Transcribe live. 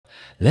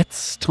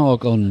Let's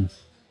talk on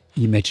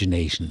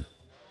imagination.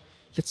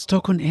 Let's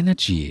talk on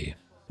energy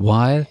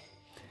while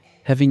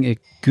having a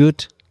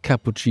good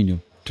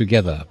cappuccino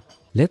together.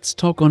 Let's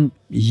talk on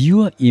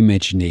your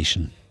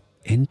imagination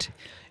and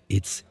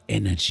its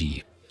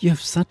energy. You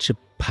have such a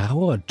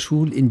power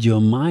tool in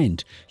your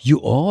mind. You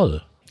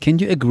all. Can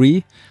you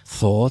agree?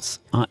 Thoughts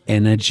are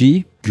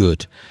energy.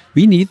 Good.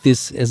 We need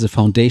this as a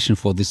foundation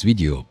for this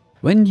video.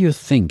 When you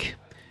think,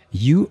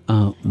 you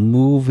are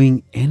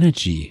moving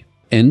energy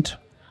and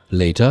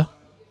later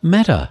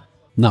matter.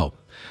 Now,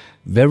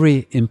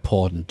 very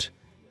important.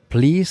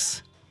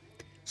 Please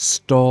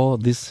store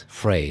this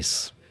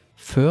phrase.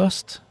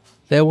 First,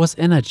 there was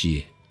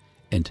energy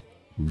and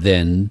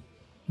then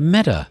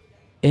matter.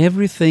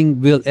 Everything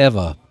will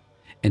ever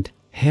and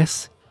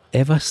has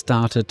ever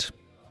started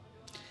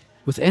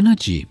with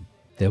energy.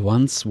 There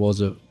once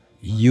was a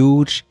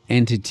huge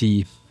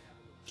entity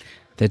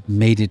that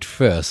made it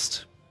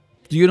first.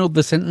 Do you know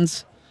the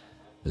sentence?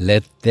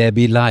 Let there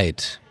be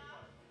light.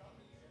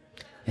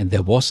 And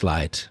there was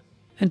light.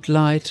 And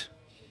light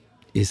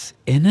is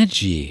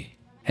energy.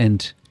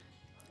 And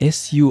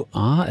as you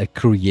are a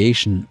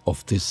creation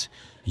of this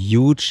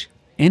huge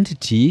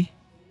entity,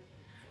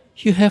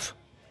 you have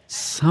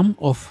some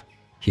of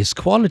his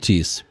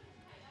qualities.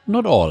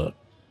 Not all,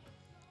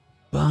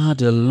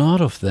 but a lot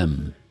of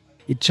them.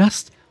 It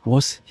just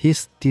was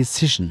his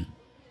decision.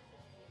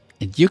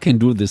 And you can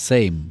do the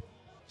same.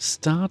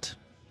 Start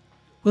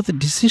with a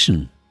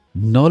decision.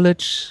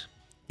 Knowledge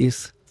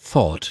is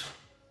thought.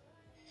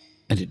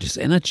 And it is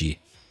energy.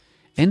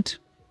 And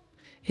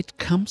it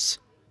comes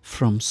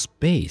from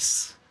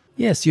space.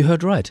 Yes, you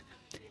heard right.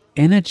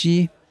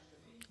 Energy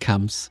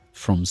comes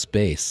from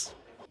space.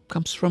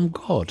 Comes from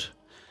God.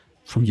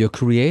 From your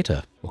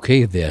creator.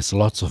 Okay, there's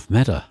lots of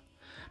matter.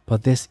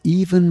 But there's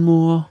even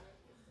more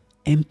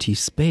empty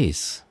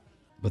space.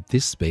 But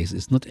this space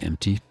is not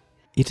empty.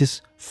 It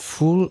is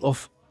full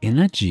of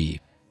energy.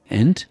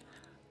 And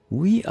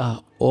we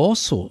are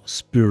also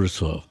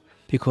spiritual.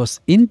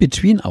 Because in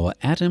between our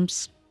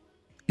atoms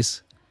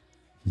is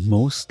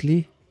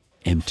mostly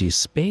empty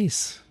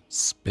space.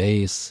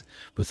 Space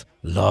with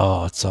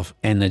lots of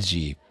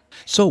energy.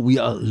 So we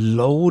are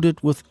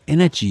loaded with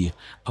energy.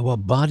 Our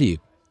body,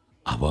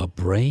 our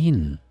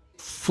brain,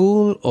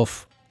 full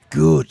of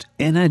good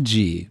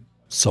energy.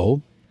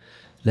 So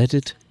let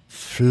it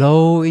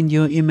flow in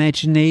your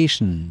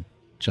imagination.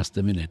 Just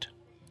a minute.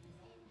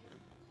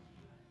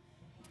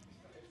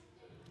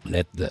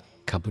 Let the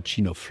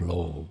cappuccino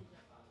flow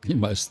in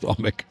my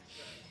stomach.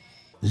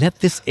 Let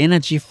this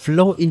energy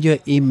flow in your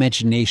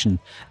imagination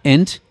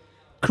and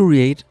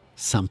create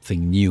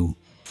something new.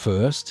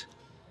 First,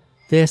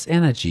 there's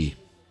energy.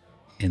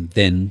 And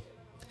then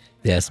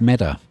there's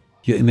matter.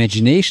 Your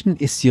imagination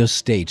is your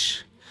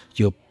stage,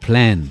 your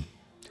plan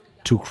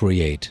to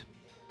create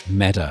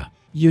matter.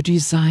 Your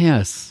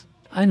desires.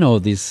 I know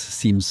this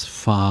seems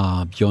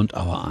far beyond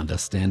our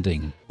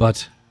understanding,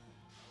 but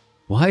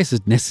why is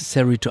it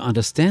necessary to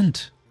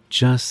understand?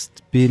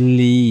 Just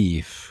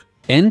believe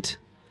and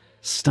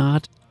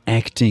start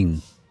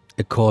acting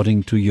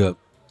according to your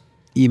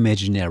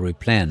imaginary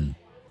plan.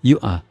 You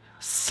are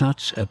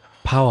such a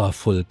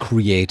powerful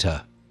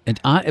creator, and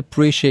I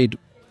appreciate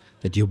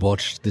that you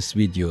watched this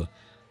video.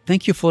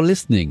 Thank you for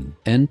listening.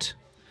 And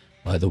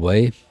by the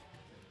way,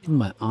 in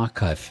my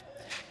archive,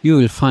 you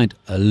will find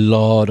a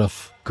lot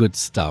of good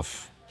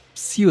stuff.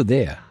 See you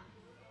there.